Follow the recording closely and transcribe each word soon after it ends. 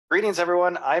Greetings,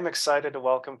 everyone. I'm excited to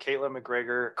welcome Caitlin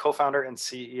McGregor, co-founder and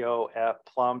CEO at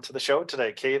Plum, to the show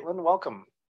today. Caitlin, welcome.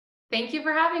 Thank you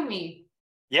for having me.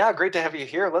 Yeah, great to have you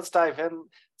here. Let's dive in.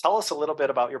 Tell us a little bit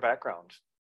about your background.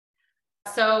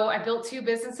 So I built two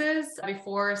businesses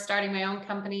before starting my own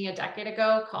company a decade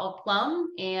ago called Plum,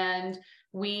 and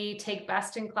we take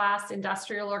best-in-class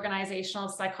industrial organizational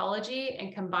psychology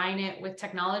and combine it with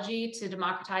technology to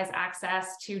democratize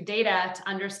access to data to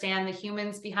understand the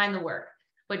humans behind the work,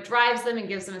 what drives them and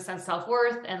gives them a sense of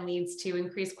self-worth and leads to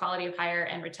increased quality of hire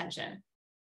and retention.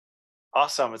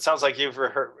 Awesome. It sounds like you've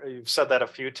said that a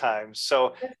few times.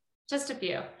 So Just a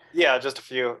few. yeah, just a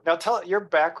few. Now tell your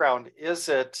background. Is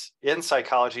it in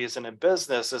psychology? Is it in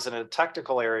business? Is it in a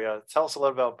technical area? Tell us a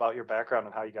little bit about your background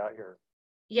and how you got here.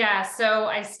 Yeah, so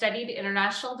I studied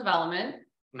international development.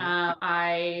 Mhm.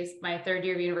 My third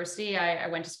year of university, I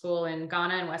went to school in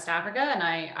Ghana and West Africa, and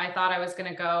I thought I was going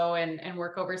to go and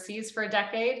work overseas for a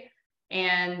decade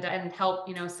and help,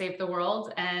 save the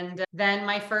world. And then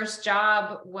my first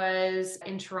job was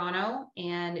in Toronto,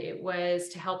 and it was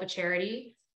to help a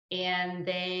charity. And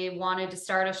they wanted to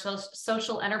start a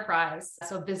social enterprise,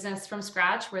 so business from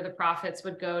scratch, where the profits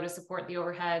would go to support the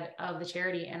overhead of the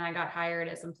charity. And I got hired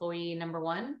as employee number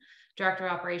one, director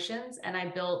of operations, and I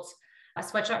built a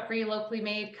sweatshop-free, locally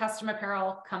made custom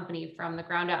apparel company from the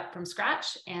ground up, from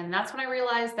scratch. And that's when I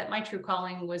realized that my true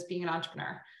calling was being an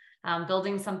entrepreneur.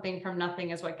 Building something from nothing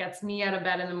is what gets me out of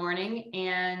bed in the morning.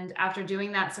 And after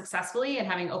doing that successfully and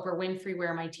having Oprah Winfrey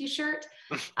wear my t-shirt,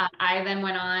 I then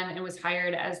went on and was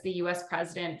hired as the US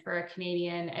president for a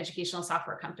Canadian educational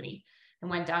software company,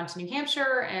 and went down to New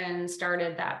Hampshire and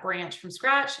started that branch from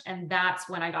scratch. And that's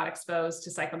when I got exposed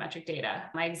to psychometric data.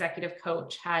 My executive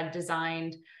coach had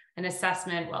designed an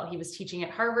assessment while he was teaching at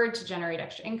Harvard to generate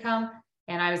extra income.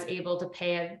 And I was able to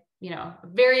pay a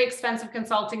very expensive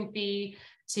consulting fee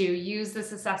to use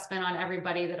this assessment on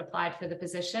everybody that applied for the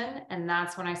position. And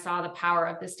that's when I saw the power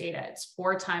of this data. It's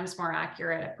 4 times more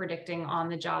accurate at predicting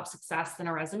on-the-job success than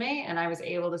a resume. And I was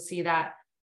able to see that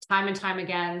time and time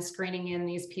again, screening in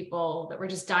these people that were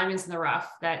just diamonds in the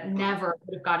rough that never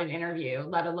would have got an interview,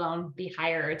 let alone be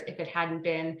hired, if it hadn't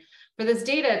been for this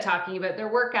data talking about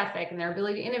their work ethic and their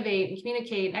ability to innovate and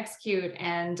communicate and execute.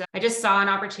 And I just saw an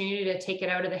opportunity to take it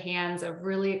out of the hands of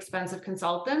really expensive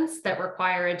consultants that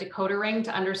require a decoder ring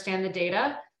to understand the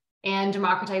data and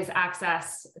democratize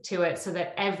access to it, so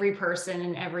that every person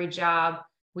in every job,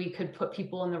 we could put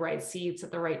people in the right seats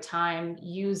at the right time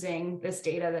using this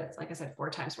data that's, like I said, 4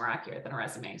 times more accurate than a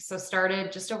resume. So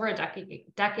started just over a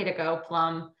decade ago,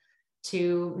 Plum,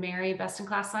 to marry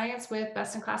best-in-class science with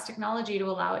best-in-class technology to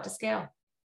allow it to scale.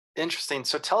 Interesting.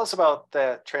 So tell us about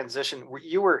that transition.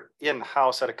 You were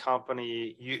in-house at a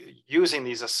company using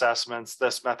these assessments,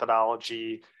 this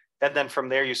methodology, and then from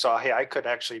there you saw, hey, I could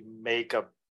actually make a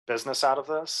business out of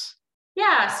this.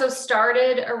 Yeah, so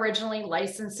started originally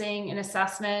licensing an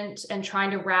assessment and trying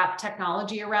to wrap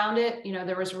technology around it.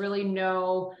 There was really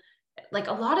no, like,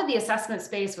 a lot of the assessment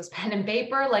space was pen and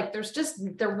paper. Like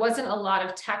there wasn't a lot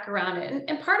of tech around it.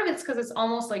 And part of it's because it's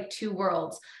almost like two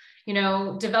worlds.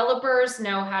 Developers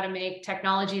know how to make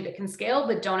technology that can scale,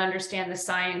 but don't understand the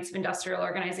science of industrial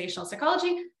organizational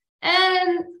psychology.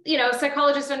 And,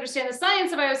 psychologists understand the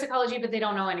science of biopsychology, but they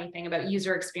don't know anything about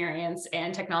user experience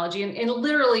and technology. And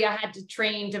literally, I had to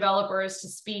train developers to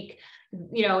speak,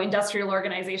 industrial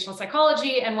organizational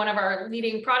psychology. And one of our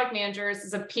leading product managers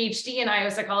is a PhD in IO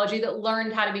psychology that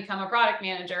learned how to become a product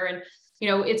manager. And,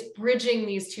 it's bridging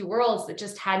these two worlds that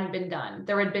just hadn't been done.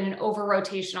 There had been an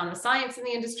over-rotation on the science in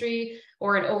the industry,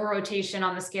 or an over-rotation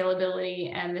on the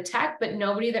scalability and the tech, but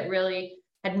nobody that really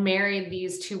had married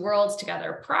these two worlds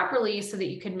together properly so that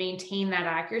you could maintain that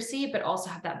accuracy, but also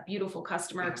have that beautiful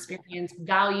customer experience,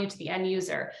 value to the end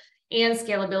user, and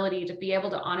scalability to be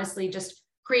able to honestly just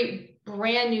create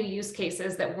brand new use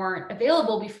cases that weren't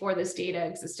available before this data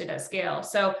existed at scale.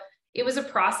 So it was a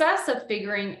process of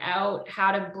figuring out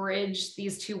how to bridge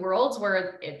these two worlds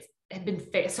where it had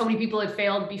been, so many people had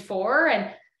failed before.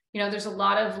 And, there's a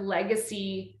lot of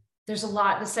legacy. There's a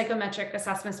lot, the psychometric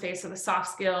assessment space, so the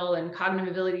soft skill and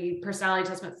cognitive ability, personality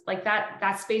assessments, like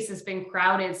that space has been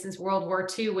crowded since World War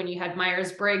II, when you had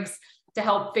Myers-Briggs to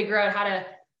help figure out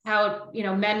how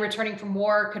men returning from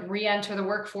war could re-enter the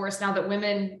workforce now that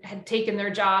women had taken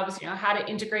their jobs, how to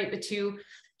integrate the two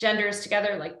genders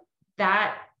together. Like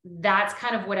that's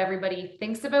kind of what everybody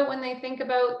thinks about when they think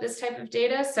about this type of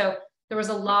data. So there was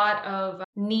a lot of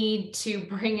need to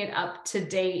bring it up to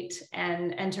date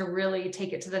and to really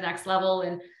take it to the next level,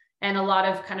 and a lot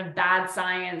of kind of bad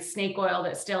science, snake oil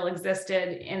that still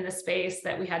existed in the space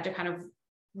that we had to kind of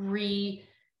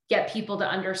get people to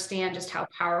understand just how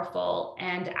powerful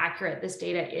and accurate this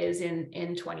data is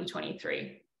in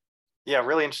 2023. Yeah,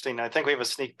 really interesting. I think we have a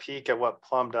sneak peek at what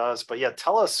Plum does, but yeah,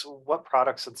 tell us what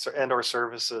products and or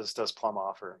services does Plum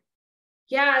offer?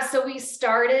 Yeah, so we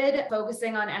started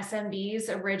focusing on SMBs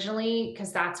originally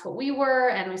because that's what we were,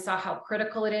 and we saw how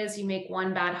critical it is. You make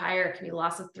one bad hire, it can be a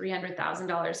loss of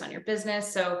 $300,000 on your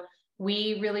business. So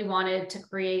we really wanted to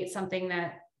create something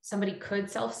that somebody could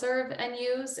self-serve and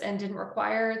use and didn't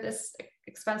require this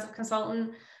expensive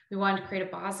consultant. We wanted to create a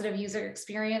positive user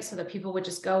experience so that people would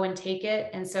just go and take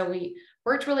it. And so we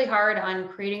worked really hard on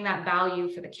creating that value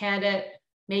for the candidate,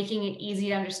 making it easy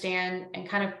to understand and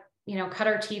kind of cut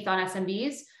our teeth on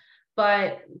SMBs.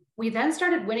 But we then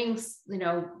started winning,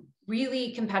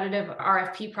 really competitive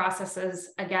RFP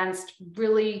processes against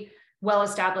really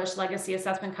well-established legacy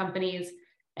assessment companies.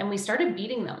 And we started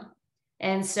beating them.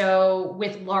 And so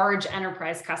with large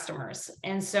enterprise customers.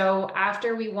 And so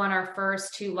after we won our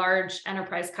first two large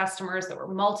enterprise customers that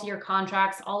were multi-year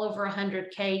contracts, all over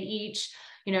 100K each,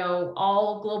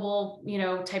 all global,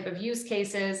 type of use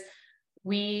cases,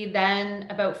 we then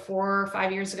about 4 or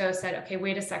 5 years ago said, okay,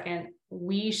 wait a second,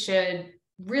 we should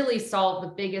really solve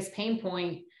the biggest pain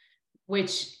point,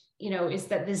 which, is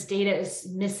that this data is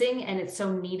missing and it's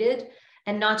so needed,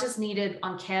 and not just needed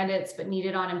on candidates, but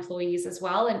needed on employees as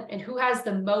well. And who has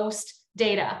the most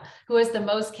data? Who has the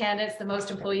most candidates, the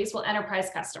most employees? Well, enterprise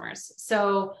customers.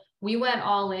 So we went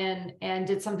all in and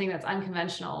did something that's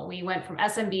unconventional. We went from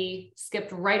SMB,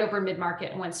 skipped right over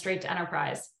mid-market and went straight to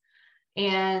enterprise.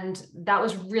 And that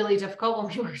was really difficult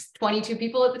when we were 22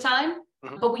 people at the time,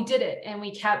 but we did it. And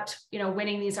we kept,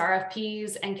 winning these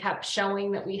RFPs and kept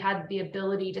showing that we had the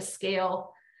ability to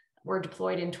scale. We're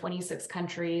deployed in 26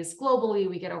 countries globally.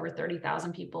 We get over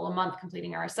 30,000 people a month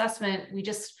completing our assessment. We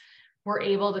just were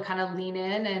able to kind of lean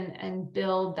in and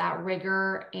build that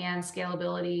rigor and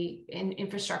scalability and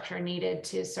infrastructure needed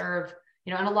to serve,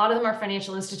 and a lot of them are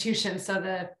financial institutions. So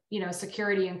the,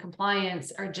 security and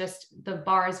compliance are just, the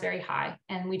bar is very high.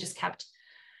 And we just kept,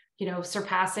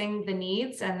 surpassing the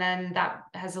needs. And then that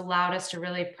has allowed us to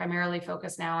really primarily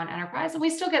focus now on enterprise. And we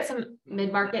still get some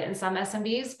mid-market and some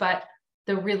SMBs, but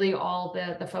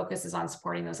the focus is on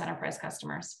supporting those enterprise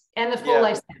customers and the full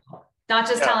life cycle, not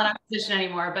just talent acquisition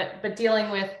anymore, but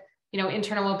dealing with,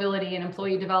 internal mobility and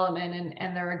employee development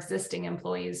and their existing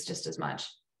employees just as much.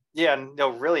 Yeah,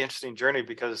 no, really interesting journey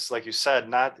because, like you said,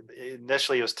 not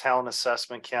initially it was talent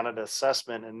assessment, candidate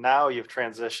assessment, and now you've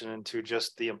transitioned into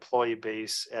just the employee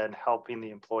base and helping the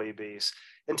employee base.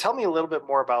 And tell me a little bit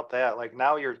more about that. Like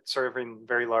now you're serving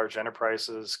very large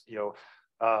enterprises,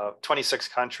 26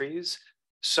 countries.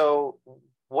 So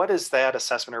what is that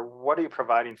assessment, or what are you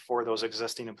providing for those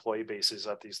existing employee bases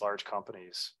at these large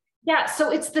companies? Yeah,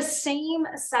 so it's the same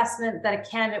assessment that a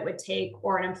candidate would take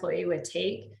or an employee would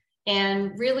take.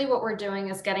 And really what we're doing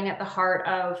is getting at the heart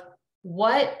of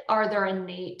what are their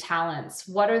innate talents?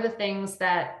 What are the things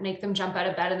that make them jump out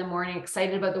of bed in the morning,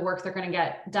 excited about the work they're going to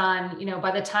get done? By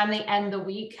the time they end the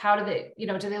week, how do they,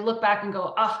 do they look back and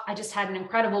go, oh, I just had an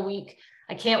incredible week.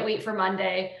 I can't wait for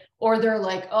Monday. Or they're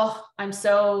like, oh, I'm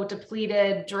so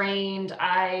depleted, drained.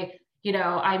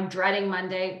 I'm dreading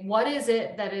Monday. What is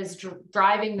it that is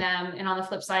driving them? And on the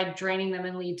flip side, draining them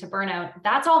and lead to burnout.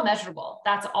 That's all measurable.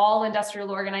 That's all industrial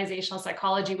organizational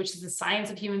psychology, which is the science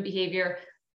of human behavior.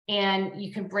 And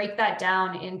you can break that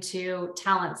down into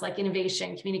talents like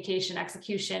innovation, communication,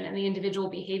 execution, and the individual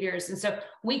behaviors. And so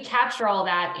we capture all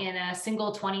that in a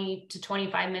single 20 to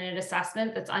 25-minute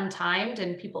assessment that's untimed,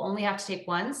 and people only have to take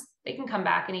once. They can come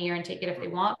back in a year and take it if they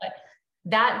want, but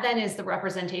that then is the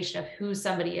representation of who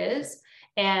somebody is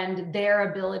and their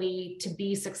ability to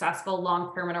be successful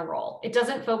long-term in a role. It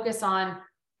doesn't focus on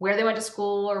where they went to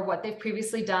school or what they've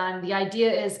previously done. The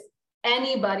idea is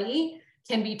anybody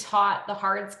can be taught the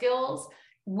hard skills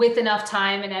with enough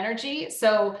time and energy.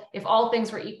 So if all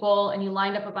things were equal and you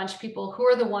lined up a bunch of people, who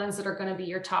are the ones that are going to be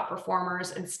your top performers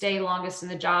and stay longest in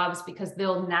the jobs because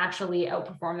they'll naturally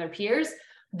outperform their peers,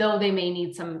 though they may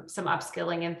need some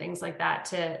upskilling and things like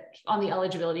that on the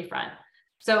eligibility front.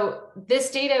 So this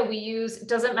data we use, it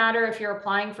doesn't matter if you're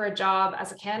applying for a job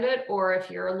as a candidate or if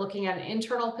you're looking at an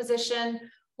internal position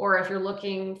or if you're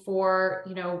looking for,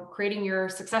 creating your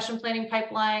succession planning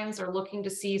pipelines or looking to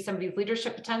see somebody's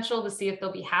leadership potential to see if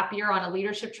they'll be happier on a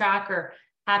leadership track or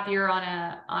happier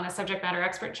on a subject matter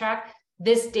expert track.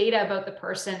 This data about the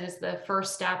person is the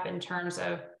first step in terms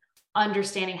of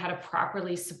understanding how to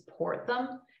properly support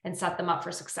them and set them up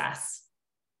for success.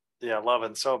 Yeah, I love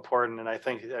it. It's so important. And I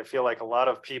feel like a lot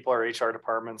of people or HR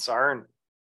departments aren't,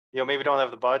 maybe don't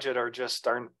have the budget or just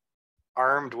aren't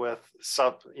armed with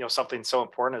something so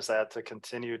important as that to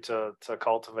continue to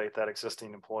cultivate that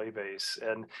existing employee base.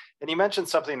 And you mentioned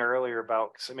something earlier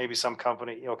about maybe some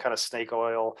company, kind of snake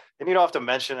oil, and you don't have to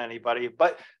mention anybody,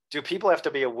 but do people have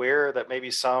to be aware that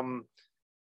maybe some,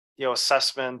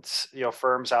 assessment,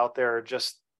 firms out there are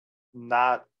just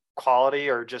not quality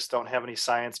or just don't have any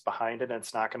science behind it and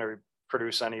it's not going to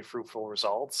produce any fruitful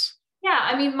results? Yeah,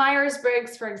 I mean,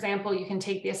 Myers-Briggs, for example, you can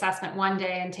take the assessment one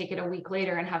day and take it a week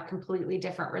later and have completely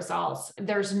different results.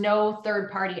 There's no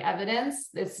third-party evidence.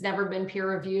 It's never been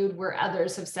peer-reviewed where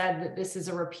others have said that this is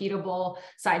a repeatable,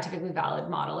 scientifically valid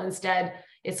model. Instead,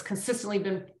 it's consistently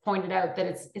been pointed out that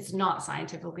it's not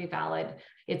scientifically valid.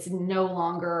 It's no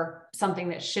longer something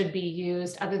that should be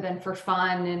used other than for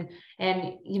fun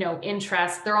and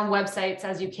interest. Their own website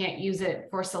says you can't use it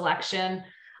for selection.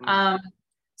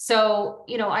 So,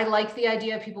 I like the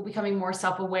idea of people becoming more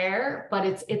self-aware, but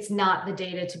it's not the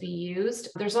data to be used.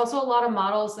 There's also a lot of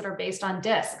models that are based on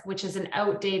DISC, which is an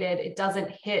outdated, it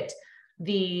doesn't hit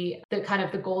the kind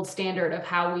of the gold standard of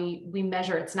how we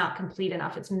measure. It's not complete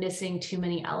enough. It's missing too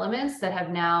many elements that have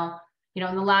now, in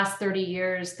the last 30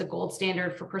 years, the gold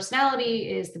standard for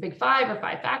personality is the big five or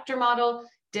five-factor model.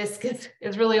 DISC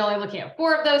is really only looking at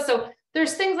 4 of those. So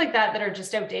there's things like that are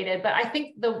just outdated. But I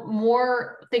think the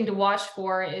more thing to watch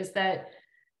for is that,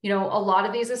 a lot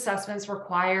of these assessments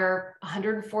require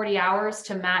 140 hours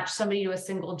to match somebody to a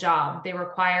single job. They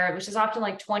require, which is often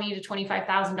like $20,000 to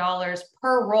 $25,000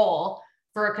 per role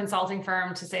for a consulting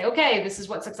firm to say, okay, this is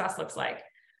what success looks like.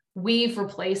 We've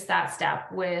replaced that step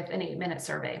with an 8-minute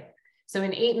survey. So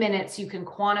in 8 minutes, you can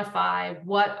quantify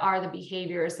what are the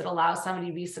behaviors that allow somebody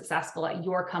to be successful at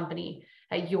your company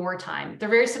at your time. They're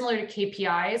very similar to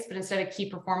KPIs, but instead of key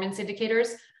performance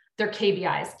indicators, they're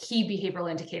KBIs, key behavioral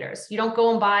indicators. You don't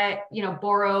go and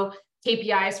borrow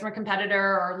KPIs from a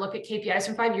competitor or look at KPIs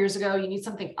from 5 years ago. You need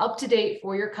something up to date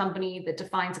for your company that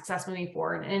defines success moving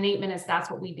forward. And in 8 minutes, that's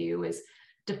what we do, is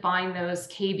define those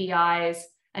KBIs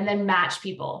and then match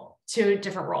people to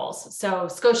different roles. So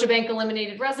Scotiabank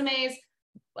eliminated resumes.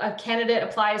 A candidate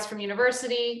applies from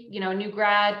university, new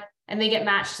grad, and they get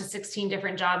matched to 16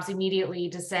 different jobs immediately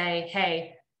to say,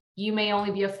 hey, you may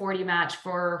only be a 40 match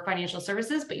for financial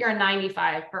services, but you're a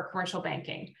 95 for commercial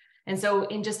banking. And so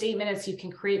in just 8 minutes, you can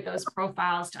create those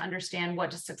profiles to understand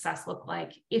what does success look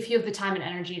like if you have the time and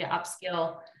energy to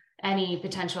upskill any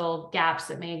potential gaps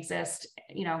that may exist.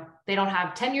 They don't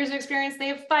have 10 years of experience, they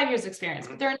have 5 years of experience,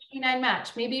 but they're a 99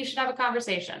 match. Maybe you should have a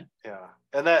conversation. Yeah.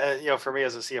 And that, for me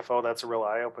as a CFO, that's a real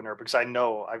eye opener because I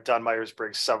know I've done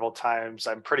Myers-Briggs several times.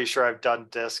 I'm pretty sure I've done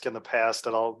DISC in the past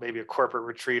at maybe a corporate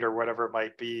retreat or whatever it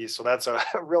might be. So that's a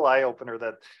real eye opener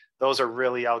that those are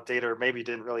really outdated or maybe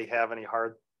didn't really have any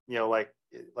hard, like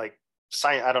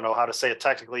science, I don't know how to say it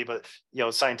technically, but,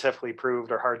 scientifically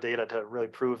proved or hard data to really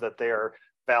prove that they are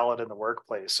valid in the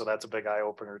workplace. So that's a big eye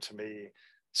opener to me.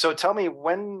 So tell me,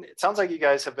 it sounds like you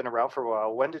guys have been around for a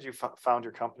while. When did you found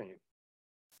your company?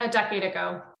 A decade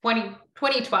ago,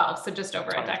 2012, so just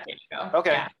over a decade ago.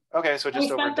 Okay. Yeah. Okay, so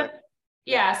just over a decade.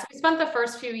 Yeah, so we spent the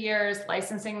first few years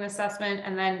licensing the assessment,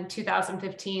 and then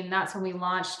 2015, that's when we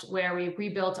launched, where we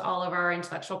rebuilt all of our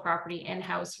intellectual property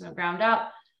in-house from the ground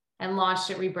up and launched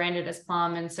it, rebranded as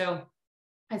Plum. And so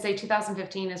I'd say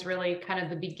 2015 is really kind of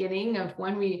the beginning of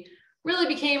when we really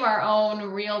became our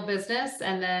own real business.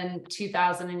 And then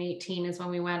 2018 is when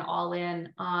we went all in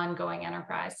on going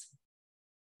enterprise.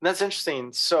 That's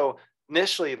interesting. So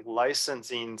initially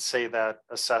licensing, say, that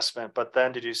assessment, but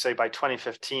then did you say by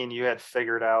 2015 you had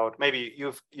figured out, maybe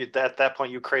at that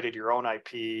point you created your own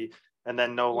IP and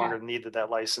then no longer needed that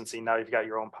licensing. Now you've got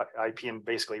your own IP and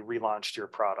basically relaunched your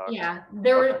product. Yeah,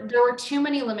 there were too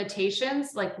many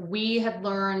limitations. Like, we had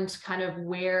learned kind of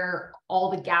where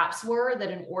all the gaps were, that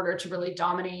in order to really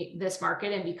dominate this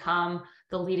market and become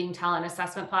the leading talent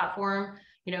assessment platform,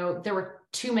 there were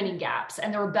too many gaps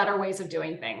and there were better ways of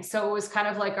doing things. So it was kind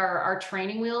of like our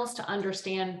training wheels to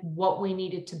understand what we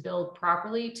needed to build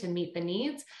properly to meet the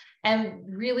needs. And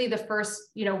really the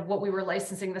first, what we were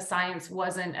licensing, the science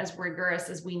wasn't as rigorous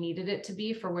as we needed it to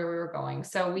be for where we were going.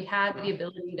 So we had the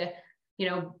ability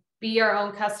to, be our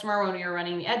own customer when we were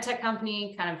running the ed tech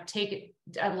company, kind of take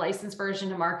a licensed version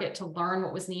to market to learn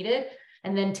what was needed.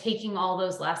 And then taking all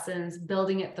those lessons,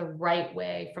 building it the right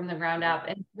way from the ground up,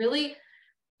 and really,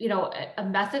 a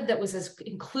method that was as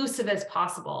inclusive as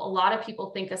possible. A lot of people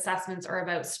think assessments are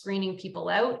about screening people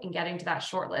out and getting to that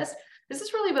short list. This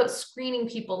is really about screening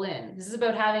people in. This is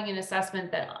about having an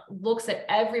assessment that looks at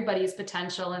everybody's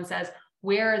potential and says,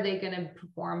 where are they going to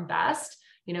perform best?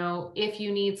 If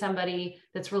you need somebody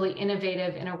that's really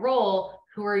innovative in a role,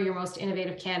 who are your most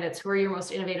innovative candidates? Who are your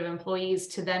most innovative employees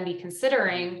to then be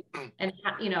considering? And,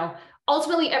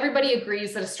 ultimately everybody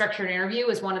agrees that a structured interview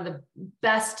is one of the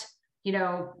best,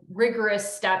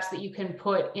 rigorous steps that you can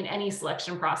put in any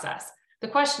selection process. The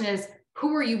question is,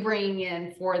 who are you bringing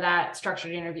in for that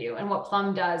structured interview? And what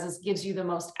Plum does is gives you the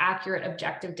most accurate,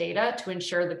 objective data to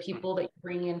ensure the people that you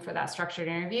bring in for that structured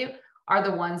interview are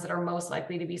the ones that are most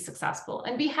likely to be successful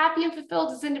and be happy and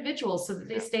fulfilled as individuals so that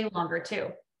they stay longer too.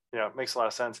 Yeah, it makes a lot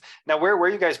of sense. Now, where are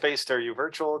you guys based? Are you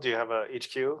virtual? Do you have a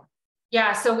HQ?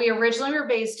 Yeah, so we originally were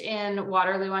based in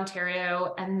Waterloo,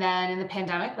 Ontario, and then in the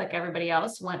pandemic, like everybody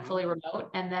else, went fully remote,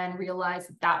 and then realized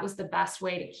that was the best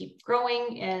way to keep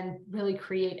growing and really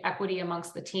create equity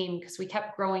amongst the team, because we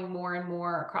kept growing more and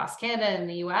more across Canada and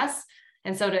the US.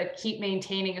 And so to keep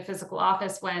maintaining a physical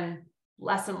office when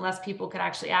less and less people could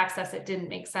actually access it didn't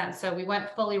make sense. So we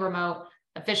went fully remote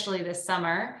officially this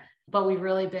summer, but we've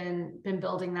really been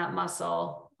building that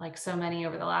muscle like so many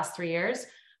over the last 3 years.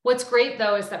 What's great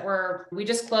though is that we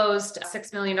just closed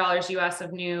 $6 million US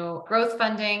of new growth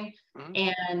funding,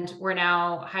 and we're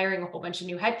now hiring a whole bunch of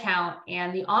new headcount,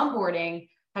 and the onboarding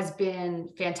has been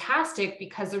fantastic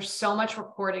because there's so much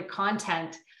recorded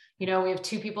content. We have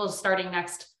 2 people starting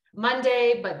next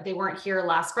Monday, but they weren't here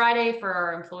last Friday for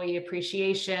our employee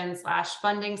appreciation /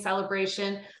 funding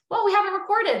celebration. Well, we have it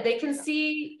recorded. They can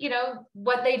see,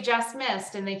 what they just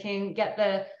missed, and they can get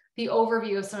the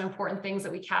overview of some important things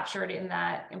that we captured in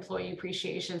that employee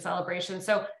appreciation celebration.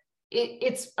 So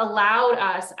it's allowed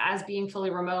us, as being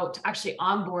fully remote, to actually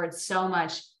onboard so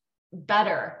much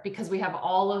better because we have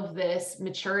all of this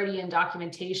maturity and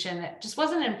documentation that just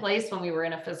wasn't in place when we were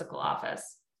in a physical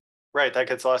office. Right. That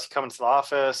gets lost. You come into the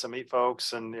office and meet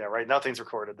folks, and nothing's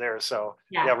recorded there. So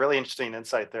really interesting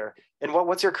insight there. And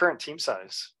what's your current team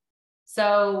size?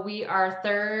 So we were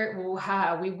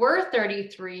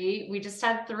 33. We just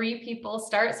had 3 people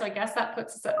start. So I guess that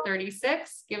puts us at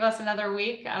 36. Give us another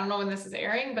week. I don't know when this is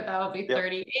airing, but that'll be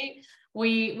 38.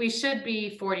 We should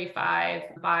be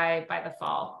 45 by the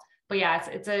fall. But yeah,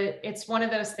 it's one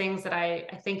of those things that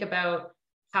I think about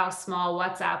how small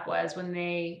WhatsApp was when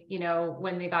they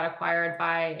got acquired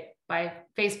by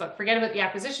Facebook. Forget about the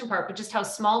acquisition part, but just how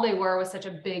small they were with such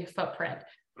a big footprint.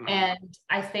 And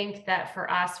I think that for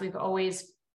us, we've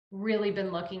always really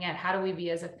been looking at how do we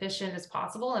be as efficient as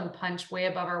possible and punch way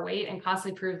above our weight and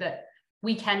constantly prove that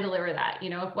we can deliver that.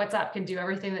 If WhatsApp can do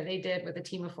everything that they did with a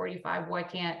team of 45, why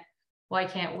can't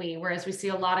we? Whereas we see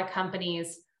a lot of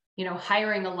companies,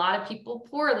 hiring a lot of people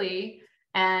poorly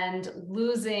and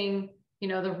losing,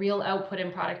 the real output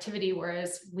and productivity,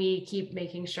 whereas we keep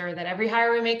making sure that every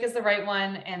hire we make is the right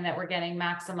one and that we're getting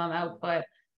maximum output.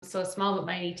 So a small but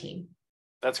mighty team.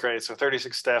 That's great. So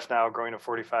 36 staff now, growing to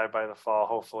 45 by the fall,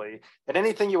 hopefully. And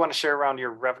anything you want to share around your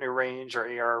revenue range or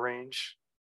ARR range?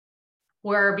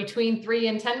 We're between 3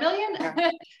 and 10 million.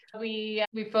 We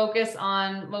focus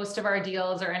on most of our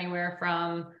deals are anywhere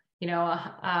from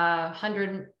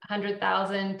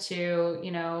 100,000 to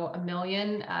 $1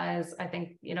 million. As I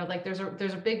think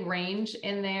there's a big range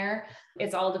in there.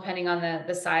 It's all depending on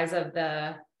the size of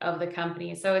the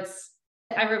company. So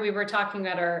we were talking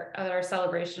at our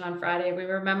celebration on Friday. We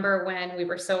remember when we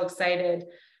were so excited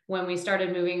when we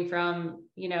started moving from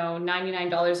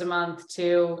 $99 a month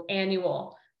to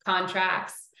annual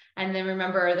contracts, and then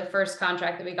remember the first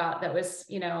contract that we got that was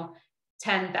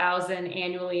 $10,000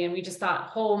 annually, and we just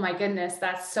thought, oh my goodness,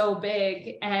 that's so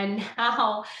big. And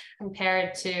now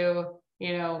compared to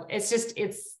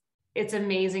it's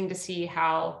amazing to see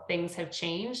how things have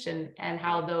changed and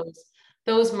how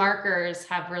those markers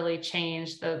have really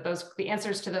changed. The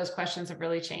answers to those questions have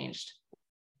really changed.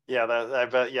 Yeah, I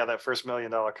bet. Yeah, that first $1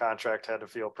 million contract had to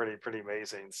feel pretty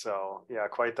amazing. So yeah,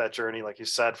 quite that journey, like you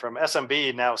said, from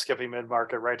SMB now skipping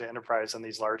mid-market right to enterprise and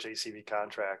these large ACV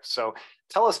contracts. So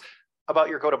tell us about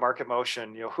your go-to-market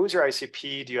motion. Who's your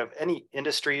ICP? Do you have any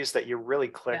industries that you really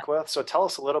click with? So tell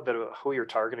us a little bit about who you're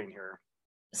targeting here.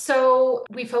 So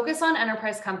we focus on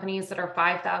enterprise companies that are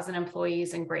 5,000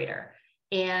 employees and greater.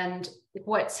 And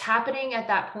what's happening at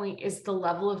that point is the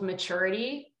level of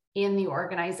maturity in the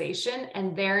organization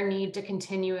and their need to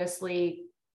continuously,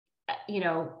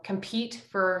 compete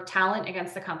for talent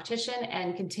against the competition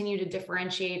and continue to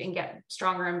differentiate and get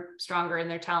stronger and stronger in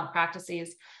their talent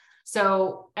practices.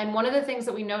 So, and one of the things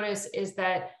that we notice is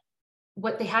that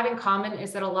what they have in common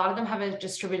is that a lot of them have a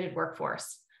distributed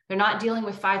workforce. They're not dealing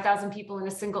with 5,000 people in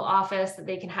a single office that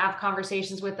they can have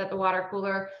conversations with at the water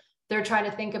cooler. They're trying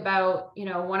to think about,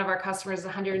 one of our customers is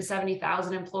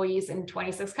 170,000 employees in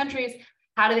 26 countries.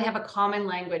 How do they have a common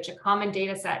language, a common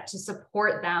data set to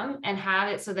support them and have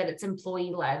it so that it's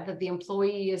employee-led, that the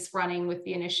employee is running with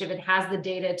the initiative and has the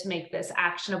data to make this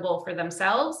actionable for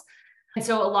themselves? And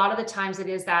so a lot of the times it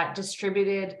is that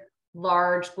distributed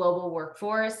large global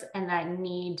workforce and that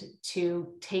need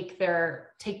to take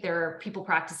their people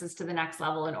practices to the next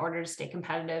level in order to stay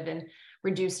competitive and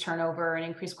reduce turnover and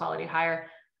increase quality hire.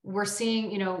 We're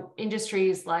seeing,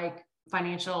 industries like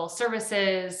financial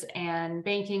services and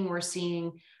banking, we're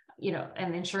seeing,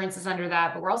 and insurance is under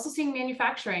that, but we're also seeing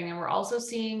manufacturing, and we're also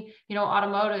seeing,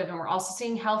 automotive, and we're also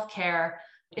seeing healthcare.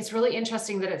 It's really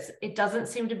interesting that it doesn't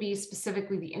seem to be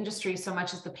specifically the industry so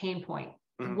much as the pain point.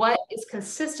 Mm-hmm. What is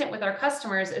consistent with our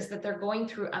customers is that they're going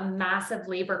through a massive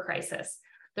labor crisis.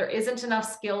 There isn't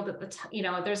enough skilled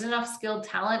there's enough skilled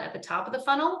talent at the top of the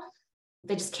funnel.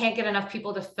 They just can't get enough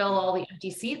people to fill all the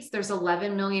empty seats. There's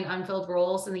 11 million unfilled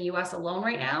roles in the US alone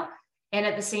right now. And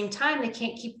at the same time, they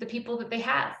can't keep the people that they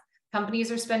have.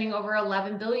 Companies are spending over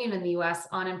 11 billion in the US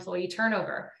on employee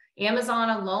turnover. Amazon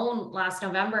alone last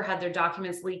November had their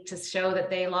documents leaked to show that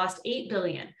they lost 8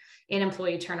 billion in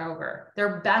employee turnover.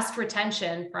 Their best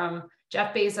retention from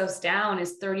Jeff Bezos down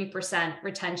is 30%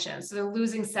 retention. So they're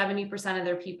losing 70% of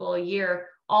their people a year,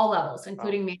 all levels,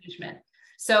 including management.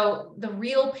 So the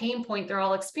real pain point they're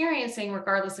all experiencing,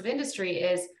 regardless of industry,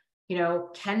 is,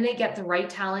 can they get the right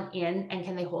talent in and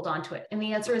can they hold on to it? And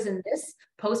the answer is, in this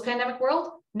post-pandemic world,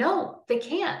 no, they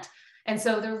can't. And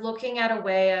so they're looking at a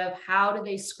way of how do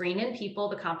they screen in people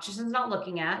the competition's not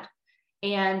looking at,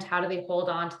 and how do they hold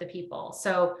on to the people?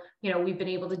 So, we've been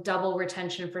able to double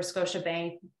retention for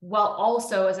Scotiabank, while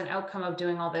also, as an outcome of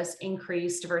doing all this,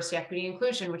 increase diversity, equity,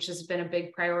 inclusion, which has been a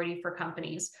big priority for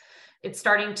companies. It's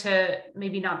starting to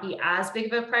maybe not be as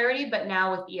big of a priority, but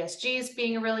now with ESGs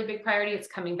being a really big priority, it's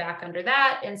coming back under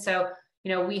that. And so,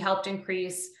 we helped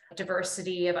increase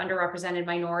diversity of underrepresented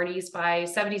minorities by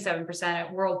 77%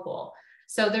 at Whirlpool.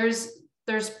 So there's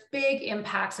big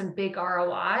impacts and big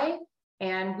ROI.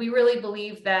 And we really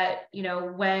believe that,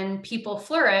 when people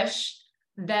flourish,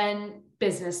 then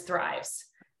business thrives.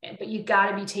 But you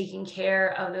got to be taking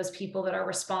care of those people that are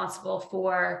responsible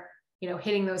for,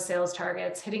 hitting those sales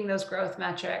targets, hitting those growth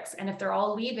metrics. And if they're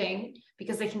all leaving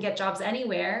because they can get jobs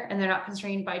anywhere and they're not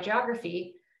constrained by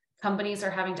geography, companies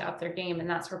are having to up their game. And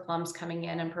that's where Plum's coming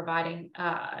in and providing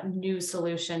a new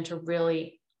solution to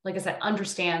really, like I said,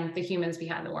 understand the humans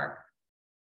behind the work.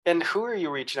 And who are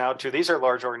you reaching out to? These are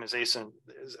large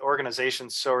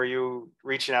organizations. So are you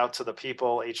reaching out to the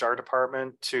people, HR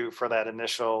department for that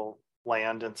initial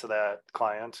land into that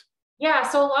client? Yeah.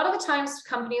 So a lot of the times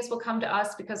companies will come to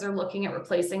us because they're looking at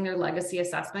replacing their legacy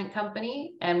assessment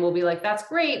company. And we'll be like, that's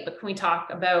great, but can we talk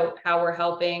about how we're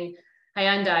helping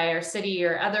Hyundai or Citi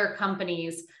or other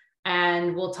companies?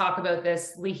 And we'll talk about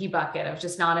this leaky bucket of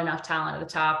just not enough talent at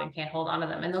the top and can't hold on to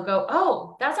them. And they'll go,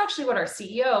 oh, that's actually what our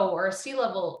CEO or our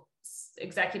C-level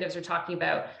executives are talking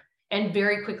about. And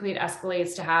very quickly it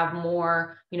escalates to have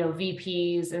more,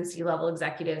 VPs and C-level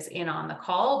executives in on the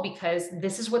call, because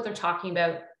this is what they're talking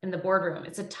about in the boardroom.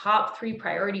 It's a top 3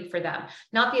 priority for them,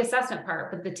 not the assessment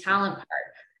part, but the talent part,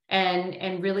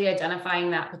 and really identifying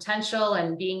that potential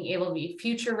and being able to be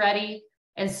future ready.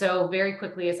 And so very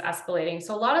quickly it's escalating.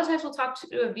 So a lot of times we'll talk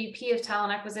to a VP of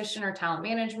talent acquisition or talent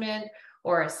management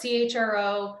or a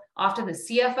CHRO. Often the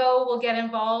CFO will get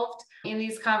involved in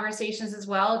these conversations as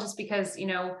well, just because,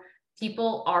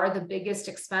 people are the biggest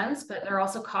expense, but they're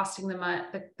also costing them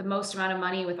the most amount of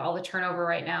money with all the turnover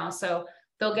right now. So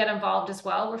they'll get involved as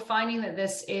well. We're finding that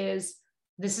this is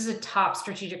a top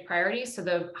strategic priority. So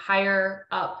the higher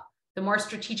up, the more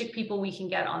strategic people we can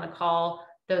get on the call,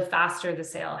 the faster the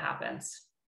sale happens.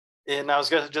 And I was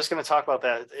just going to talk about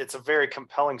that. It's a very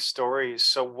compelling story.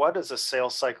 So what does a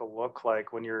sales cycle look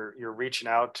like when you're reaching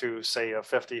out to, say, a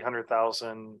 50,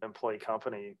 100,000 employee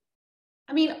company?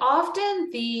 I mean, often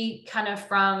the kind of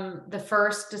from the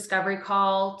first discovery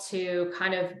call to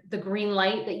kind of the green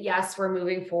light that, yes, we're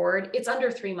moving forward, it's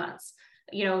under 3 months,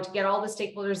 to get all the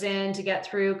stakeholders in, to get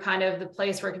through kind of the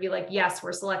place where it could be like, yes,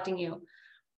 we're selecting you.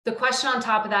 The question on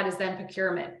top of that is then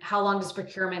procurement. How long does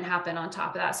procurement happen on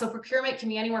top of that? So procurement can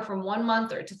be anywhere from 1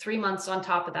 month or to 3 months on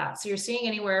top of that. So you're seeing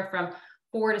anywhere from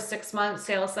 4 to 6 month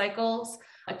sales cycles.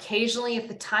 Occasionally, if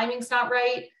the timing's not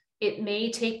right, it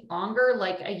may take longer,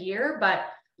 like a year, but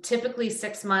typically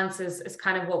 6 months is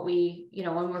kind of what we,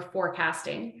 when we're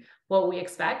forecasting what we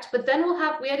expect. But then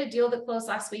we had a deal that closed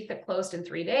last week that closed in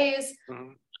 3 days.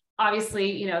 Mm-hmm.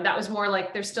 Obviously, that was more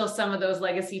like, there's still some of those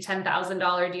legacy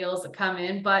 $10,000 deals that come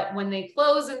in, but when they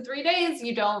close in 3 days,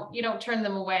 you don't turn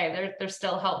them away. They're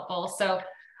still helpful. So,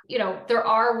 there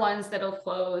are ones that'll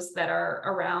close that are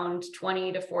around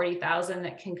 20 to 40,000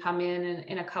 that can come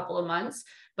in a couple of months.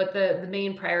 But the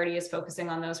main priority is focusing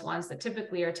on those ones that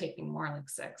typically are taking more like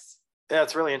 6. Yeah,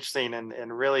 it's really interesting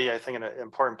and really, I think, an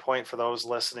important point for those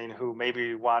listening who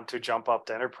maybe want to jump up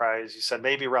to enterprise. You said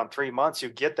maybe around 3 months you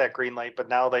get that green light, but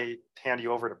now they hand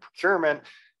you over to procurement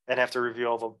and have to review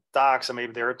all the docs, and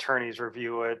maybe their attorneys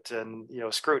review it and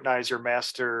scrutinize your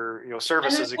master And there's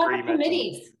services lots of agreement. And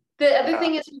committees. The other yeah,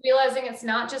 thing is realizing it's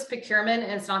not just procurement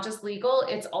and it's not just legal.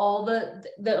 It's all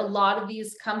a lot of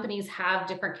these companies have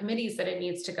different committees that it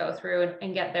needs to go through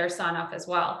and get their sign off as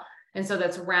well. And so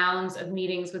that's rounds of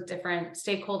meetings with different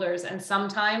stakeholders. And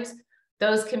sometimes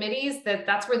those committees,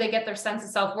 that's where they get their sense of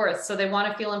self-worth. So they want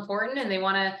to feel important and they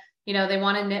want to, they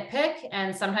want to nitpick.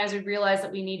 And sometimes we realize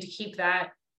that we need to keep that,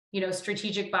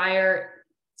 strategic buyer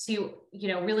to,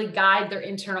 really guide their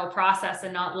internal process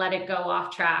and not let it go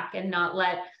off track and not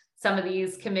let some of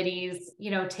these committees,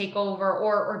 take over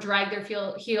or drag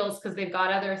their heels because they've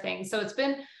got other things. So it's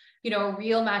been, a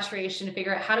real maturation to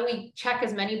figure out how do we check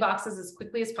as many boxes as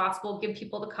quickly as possible, give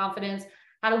people the confidence.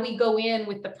 How do we go in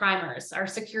with the primers, our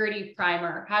security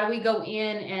primer? How do we go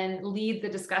in and lead the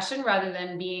discussion rather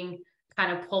than being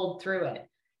kind of pulled through it?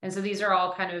 And so these are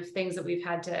all kind of things that we've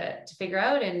had to figure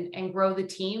out and grow the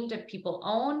team to people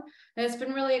own. And it's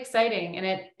been really exciting. And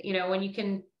it,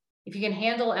 if you can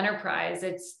handle enterprise,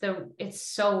 it's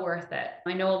so worth it.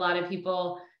 I know a lot of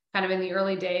people kind of in the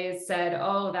early days said,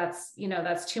 oh, that's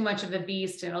too much of a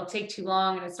beast and it'll take too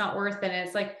long and it's not worth it. And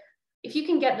it's like, if you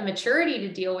can get the maturity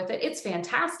to deal with it, it's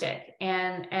fantastic.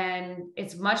 And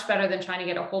it's much better than trying to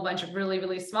get a whole bunch of really,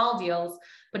 really small deals,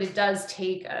 but it does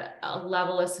take a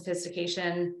level of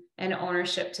sophistication and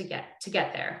ownership to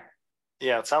get there.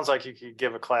 Yeah, it sounds like you could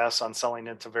give a class on selling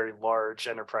into very large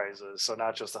enterprises. So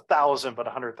not just 1,000, but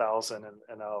 100,000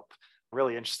 and up.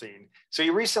 Really interesting. So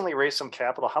you recently raised some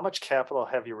capital. How much capital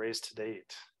have you raised to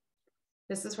date?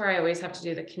 This is where I always have to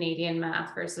do the Canadian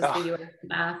math versus the US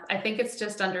math. I think it's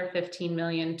just under 15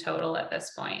 million total at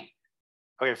this point.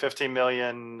 Okay, 15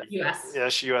 million US.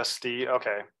 ish USD.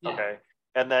 Okay. Yeah. Okay.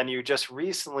 And then you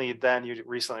recently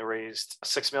raised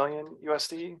 6 million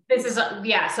USD. This is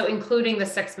so including the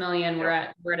 6 million, we're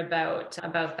at about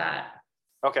that.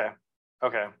 Okay.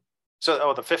 Okay.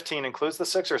 So the 15 includes the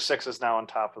 6, or 6 is now on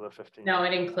top of the 15? No,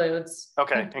 it includes.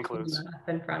 Okay, includes.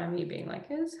 In front of me being like,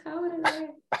 how did I?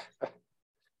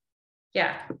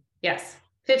 Yeah. Yes.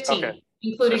 15, okay.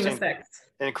 Including 15, the 6.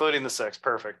 Including the 6.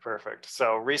 Perfect.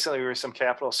 So recently we raised some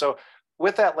capital. So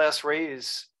with that last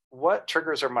raise, what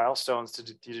triggers or milestones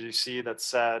did you see that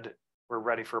said we're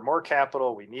ready for more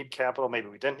capital, we need capital, maybe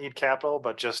we didn't need capital,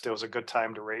 but just it was a good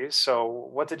time to raise? So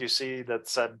what did you see that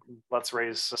said, let's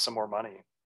raise some more money?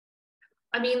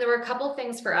 I mean, there were a couple of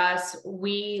things for us.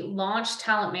 We launched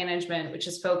talent management, which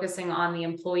is focusing on the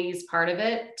employees part of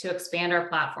it to expand our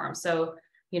platform. So,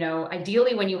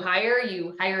 ideally when you hire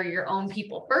your own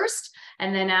people first.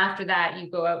 And then after that, you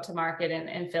go out to market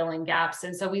and fill in gaps.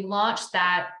 And so we launched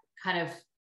that kind of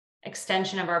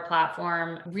extension of our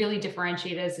platform, really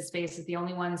differentiated as a space as the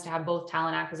only ones to have both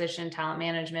talent acquisition, talent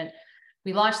management.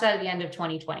 We launched that at the end of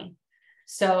 2020.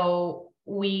 So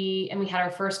we had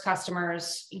our first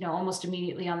customers, almost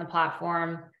immediately on the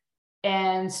platform.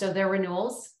 And so their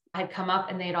renewals had come up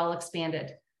and they'd all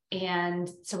expanded. And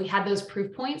so we had those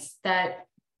proof points that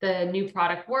the new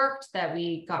product worked, that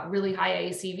we got really high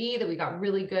ACV, that we got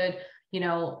really good,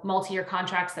 multi-year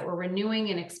contracts that were renewing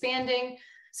and expanding.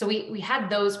 So we had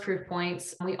those proof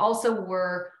points. We also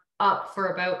were up for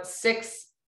about 6,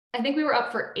 I think we were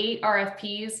up for 8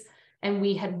 RFPs, and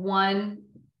we had won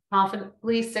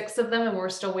confidently 6 of them, and we're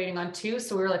still waiting on 2.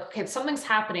 So we were like, okay, something's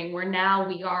happening where now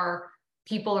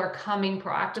people are coming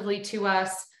proactively to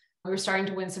us. We were starting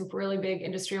to win some really big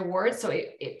industry awards. So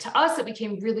to us, it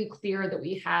became really clear that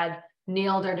we had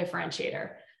nailed our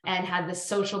differentiator and had the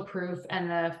social proof and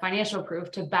the financial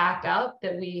proof to back up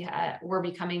that we were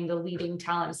becoming the leading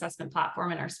talent assessment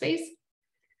platform in our space.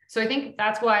 So I think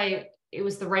that's why it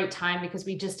was the right time, because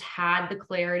we just had the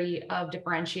clarity of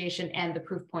differentiation and the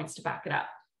proof points to back it up.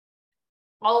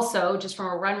 Also, just from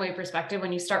a runway perspective,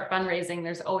 when you start fundraising,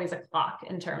 there's always a clock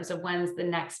in terms of when's the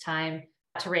next time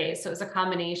to raise. So it was a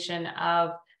combination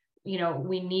of,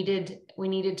 we needed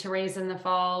to raise in the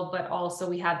fall, but also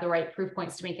we had the right proof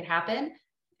points to make it happen.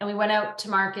 And we went out to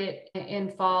market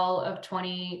in fall of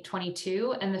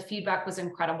 2022, and the feedback was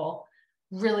incredible,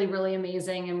 really, really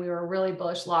amazing. And we were really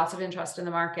bullish, lots of interest in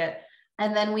the market.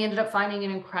 And then we ended up finding an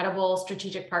incredible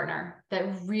strategic partner that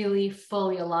really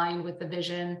fully aligned with the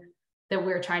vision that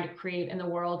we're trying to create in the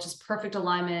world, just perfect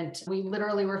alignment. We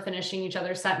literally were finishing each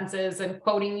other's sentences and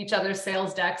quoting each other's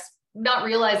sales decks, not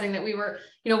realizing that we were,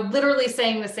 literally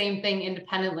saying the same thing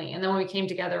independently. And then when we came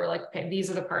together, we're like, okay, these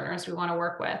are the partners we want to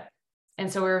work with. And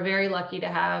so we were very lucky to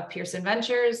have Pearson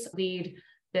Ventures lead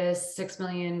this 6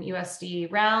 million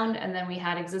USD round. And then we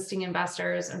had existing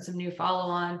investors and some new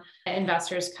follow-on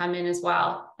investors come in as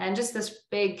well. And just this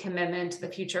big commitment to the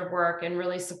future of work and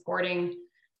really supporting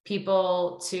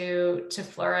people to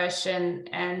flourish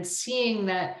and seeing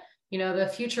that,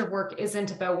 the future of work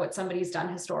isn't about what somebody's done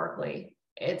historically.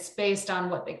 It's based on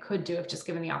what they could do if just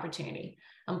given the opportunity.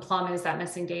 And Plum is that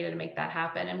missing data to make that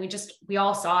happen. And we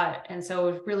all saw it. And so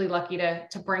we're really lucky to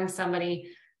bring somebody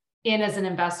in as an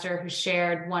investor who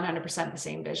shared 100% the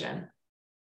same vision.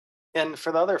 And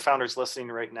for the other founders listening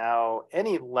right now,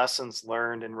 any lessons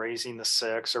learned in raising the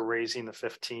 6 or raising the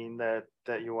 15 that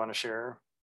you want to share?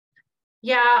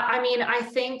 Yeah, I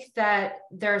think that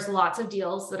there's lots of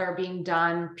deals that are being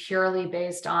done purely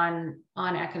based on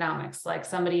economics, like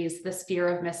this fear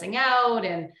of missing out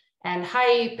and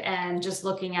hype and just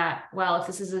looking at, well, if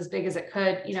this is as big as it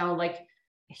could, from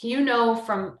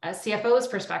a CFO's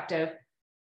perspective,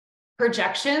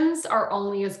 projections are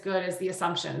only as good as the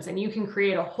assumptions, and you can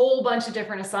create a whole bunch of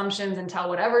different assumptions and tell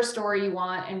whatever story you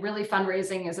want. And really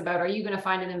fundraising is about, are you going to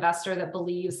find an investor that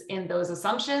believes in those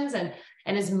assumptions and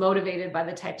is motivated by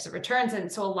the types of returns?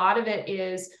 And so a lot of it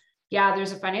is,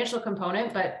 there's a financial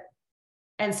component,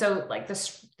 and so like the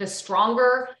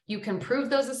stronger you can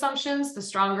prove those assumptions, the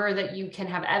stronger that you can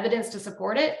have evidence to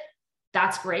support it.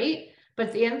 That's great. But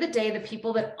at the end of the day, the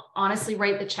people that honestly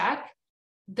write the check,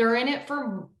 they're in it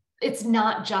for, it's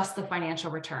not just the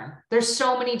financial return. There's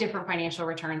so many different financial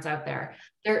returns out there.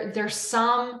 There's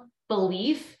some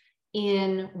belief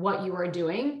in what you are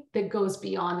doing that goes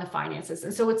beyond the finances.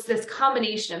 And so it's this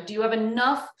combination of, do you have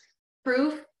enough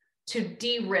proof to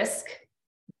de-risk?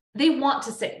 They want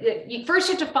to say, first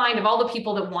you have to find of all the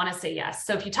people that want to say yes.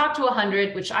 So if you talk to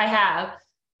 100, which I have,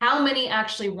 how many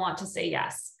actually want to say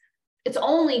yes? It's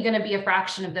only going to be a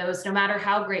fraction of those, no matter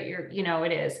how great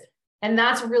it is. And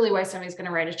that's really why somebody's going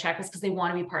to write a check, is because they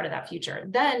want to be part of that future.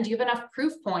 Then do you have enough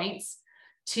proof points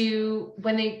to,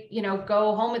 when they,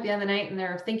 go home at the end of the night and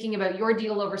they're thinking about your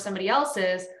deal over somebody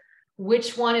else's,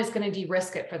 which one is going to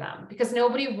de-risk it for them? Because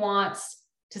nobody wants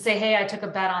to say, hey, I took a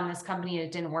bet on this company and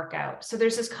it didn't work out. So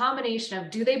there's this combination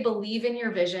of, do they believe in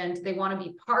your vision? Do they want to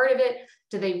be part of it?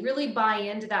 Do they really buy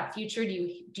into that future? Do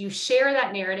you share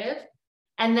that narrative?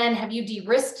 And then have you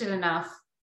de-risked it enough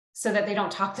so that they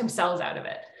don't talk themselves out of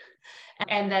it?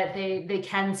 And that they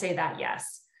can say that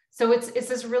yes. So it's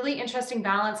this really interesting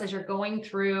balance as you're going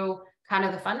through kind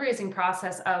of the fundraising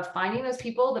process of finding those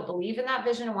people that believe in that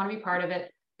vision and want to be part of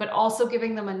it, but also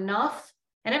giving them enough,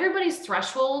 and everybody's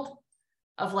threshold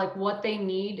of like what they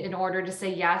need in order to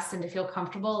say yes and to feel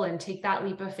comfortable and take that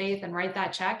leap of faith and write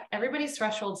that check. Everybody's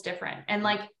threshold's different. And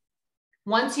like,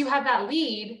 once you have that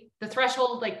lead, the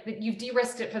threshold, like you've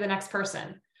de-risked it for the next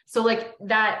person. So like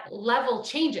that level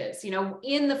changes,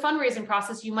 in the fundraising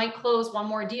process, you might close one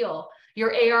more deal.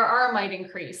 Your ARR might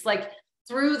increase. Like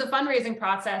through the fundraising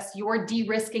process, you're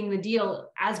de-risking the deal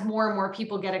as more and more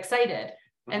people get excited.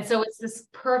 And so it's this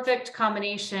perfect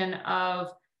combination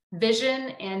of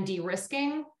vision and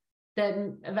de-risking that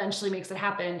eventually makes it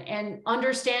happen. And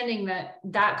understanding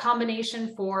that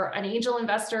combination for an angel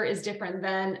investor is different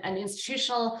than an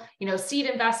institutional, seed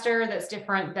investor, that's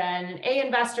different than an A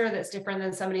investor, that's different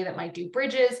than somebody that might do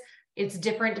bridges. It's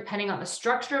different depending on the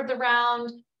structure of the round,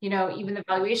 even the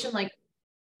valuation, like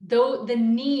though the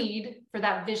need for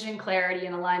that vision, clarity,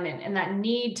 and alignment, and that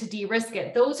need to de-risk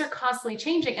it, those are constantly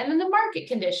changing. And then the market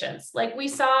conditions, like we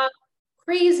saw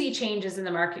crazy changes in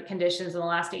the market conditions in the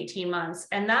last 18 months.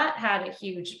 And that had a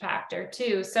huge factor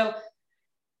too. So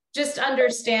just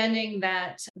understanding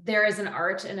that there is an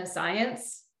art and a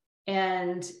science,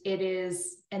 and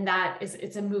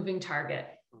it's a moving target.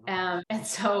 And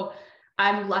so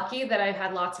I'm lucky that I've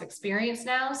had lots of experience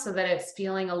now, so that it's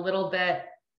feeling a little bit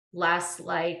less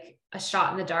like a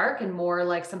shot in the dark and more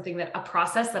like a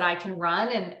process that I can run,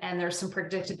 and there's some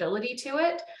predictability to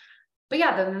it. But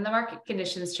yeah, then the market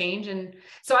conditions change. And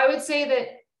so I would say that,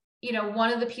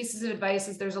 one of the pieces of advice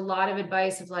is there's a lot of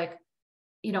advice of like,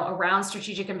 around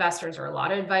strategic investors, or a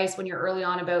lot of advice when you're early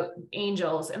on about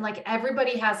angels, and like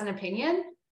everybody has an opinion.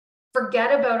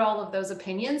 Forget about all of those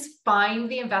opinions. Find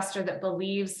the investor that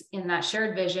believes in that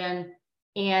shared vision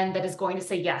and that is going to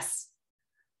say yes.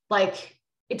 Like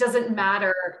it doesn't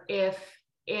matter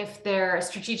if they're a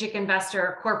strategic investor,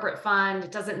 a corporate fund,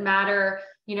 it doesn't matter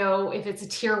if it's a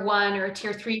tier 1 or a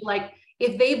tier 3, like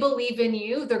if they believe in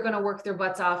you, they're going to work their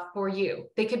butts off for you.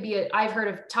 They could be I've heard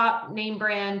of top name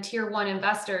brand tier 1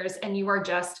 investors, and you are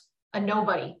just a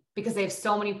nobody because they have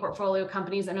so many portfolio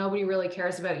companies and nobody really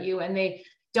cares about you, and they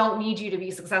don't need you to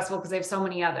be successful because they have so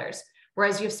many others.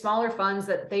 Whereas you have smaller funds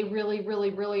that they really,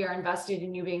 really, really are invested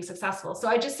in you being successful. So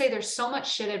I just say there's so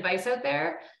much shit advice out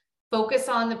there focus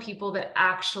on the people that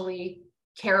actually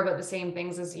care about the same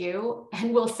things as you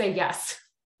and will say yes.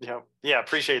 Yeah. Yeah.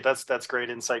 Appreciate that's great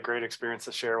insight, great experience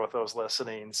to share with those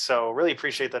listening. So really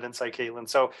appreciate that insight, Caitlin.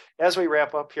 So as we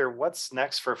wrap up here, what's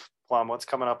next for Plum? What's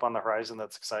coming up on the horizon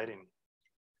that's exciting?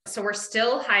 So we're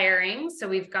still hiring. So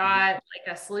we've Mhm. got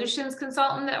like a solutions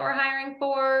consultant that we're hiring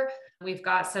for. We've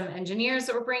got some engineers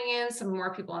that we're bringing in, some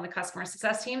more people on the customer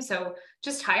success team. So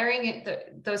just hiring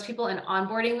those people and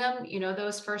onboarding them,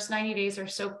 those first 90 days are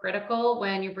so critical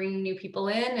when you're bringing new people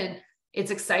in. And it's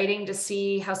exciting to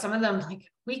see how some of them, like a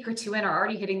week or two in, are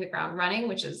already hitting the ground running,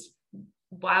 which is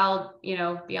wild,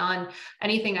 beyond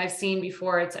anything I've seen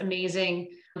before. It's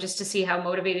amazing just to see how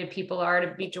motivated people are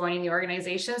to be joining the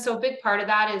organization. So a big part of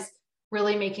that is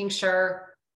really making sure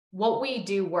what we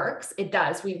do works. It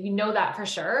does. We know that for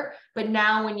sure. But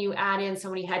now when you add in so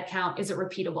many headcount, is it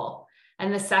repeatable?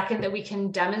 And the second that we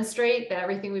can demonstrate that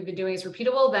everything we've been doing is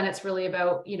repeatable, then it's really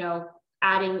about,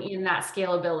 adding in that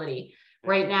scalability.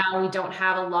 Right now, we don't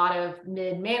have a lot of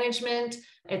mid-management.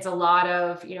 It's a lot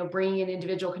of, bringing in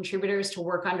individual contributors to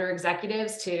work under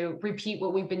executives to repeat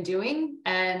what we've been doing.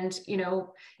 And,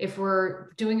 if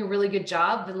we're doing a really good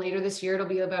job, then later this year, it'll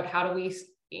be about how do we,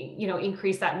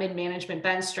 increase that mid-management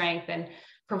bench strength and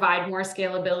provide more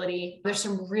scalability. There's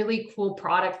some really cool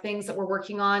product things that we're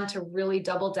working on to really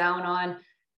double down on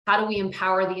how do we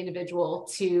empower the individual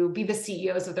to be the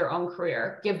CEOs of their own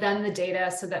career, give them the data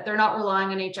so that they're not relying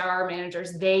on HR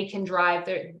managers. They can drive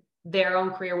their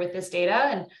own career with this data.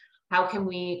 And how can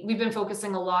we've been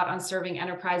focusing a lot on serving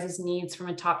enterprises' needs from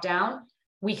a top down.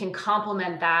 We can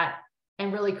complement that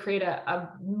and really create a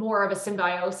more of a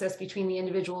symbiosis between the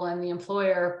individual and the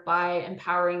employer by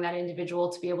empowering that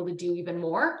individual to be able to do even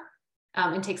more.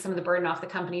 And take some of the burden off the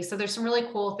company. So there's some really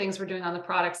cool things we're doing on the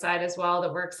product side as well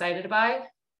that we're excited by.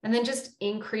 And then just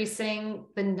increasing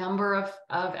the number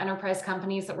of enterprise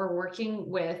companies that we're working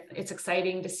with. It's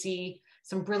exciting to see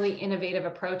some really innovative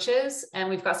approaches. And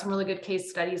we've got some really good case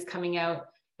studies coming out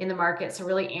in the market. So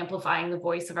really amplifying the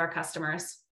voice of our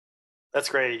customers. That's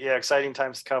great. Yeah, exciting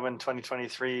times to come in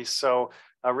 2023. So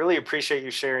I really appreciate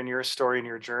you sharing your story and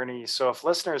your journey. So if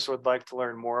listeners would like to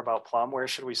learn more about Plum, where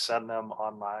should we send them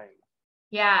online?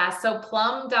 Yeah, so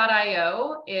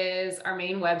plum.io is our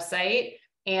main website.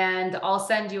 And I'll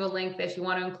send you a link that if you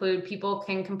want to include, people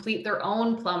can complete their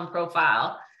own Plum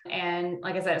profile. And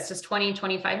like I said, it's just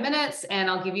 25 minutes. And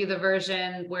I'll give you the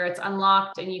version where it's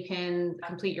unlocked and you can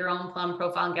complete your own Plum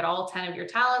profile and get all 10 of your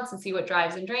talents and see what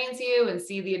drives and drains you and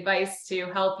see the advice to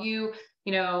help you,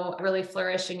 really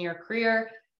flourish in your career.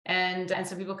 And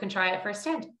so people can try it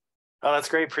firsthand. Oh, that's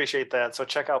great. Appreciate that. So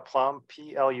check out Plum,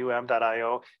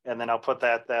 plum.io, and then I'll put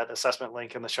that assessment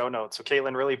link in the show notes. So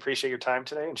Caitlin, really appreciate your time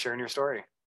today and sharing your story.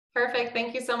 Perfect.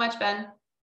 Thank you so much, Ben.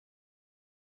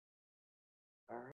 All right.